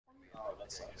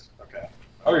that sucks. Okay.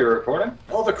 Oh, you're recording?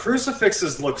 Oh, the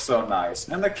crucifixes look so nice,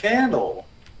 and the candle.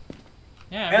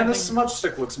 Yeah. And the smudge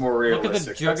stick looks more realistic. Look at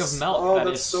the jug of milk. Oh, that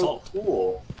that's is so salt.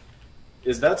 cool.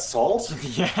 Is that salt?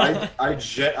 Yeah. I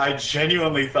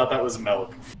genuinely thought that was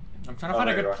milk. I'm trying to find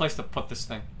a good place to put this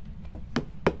thing.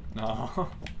 No.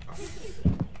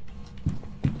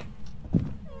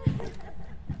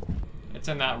 It's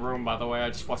in that room, by the way. I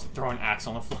just watched it throw an axe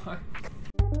on the floor.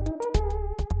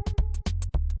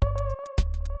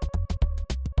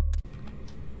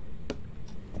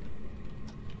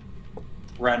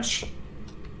 Wrench.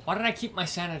 Why did I keep my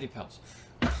sanity pills?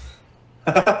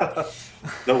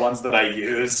 The ones that I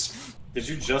used. Did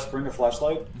you just bring a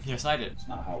flashlight? Yes, I did. That's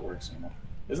not how it works anymore.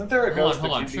 Isn't there a ghost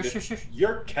Hold on. that Shush, shush, shush.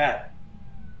 Your cat.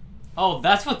 Oh,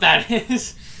 that's what that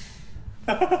is.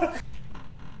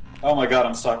 Oh my god,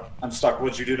 I'm stuck. I'm stuck.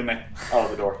 What'd you do to me? Oh,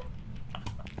 the door.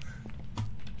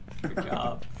 Good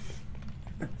job.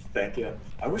 Thank you.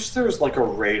 I wish there was like a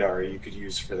radar you could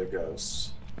use for the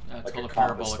ghosts. It's Like called a a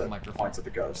compass parabolic that microphone. points at the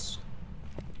ghosts.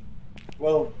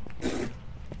 Well...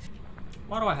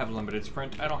 Why do I have limited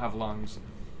sprint? I don't have lungs.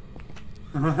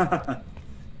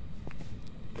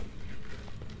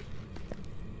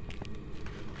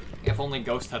 If only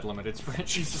Ghost had limited sprint.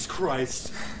 Jesus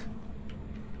Christ.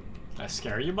 Did I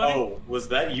scare you, buddy? Oh, was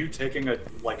that you taking a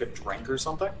drink or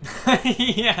something?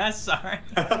 Yeah, sorry.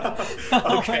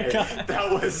 Okay, that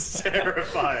was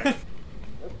terrifying.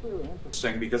 That's really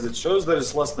interesting because it shows that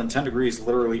it's less than 10 degrees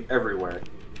literally everywhere.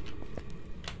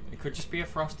 It could just be a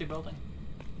frosty building.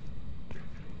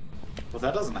 Well,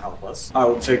 that doesn't help us. I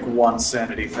will take 1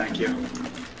 sanity, thank you.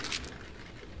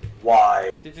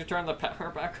 Why? Did you turn the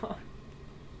power back on?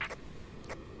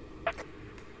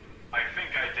 I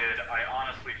think I did. I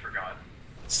honestly forgot.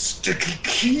 Sticky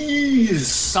keys!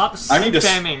 Stop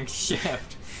spamming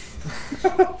shift.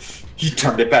 He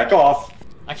turned it back off.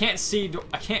 I can't see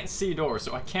doors,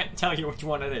 so I can't tell you which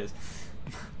one it is.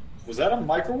 Was that a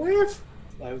microwave?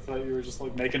 I thought you were just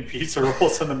like making pizza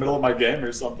rolls in the middle of my game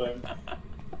or something.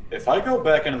 If I go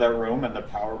back into that room and the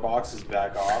power box is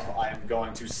back off, I am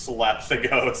going to slap the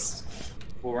ghost.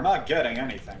 Well, we're not getting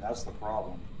anything. That's the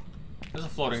problem. There's a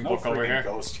floating There's book over here.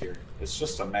 Ghost here. It's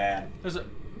just a man.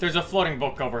 There's a floating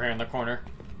book over here in the corner.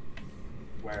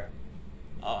 Where?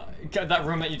 That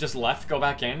room that you just left. Go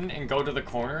back in and go to the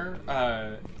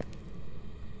corner.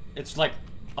 It's like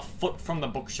a foot from the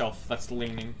bookshelf that's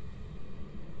leaning.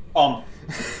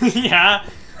 Yeah.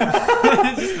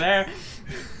 It's just there.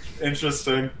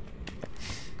 Interesting.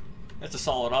 It's a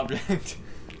solid object.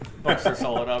 Books are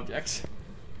solid objects.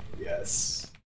 Yes.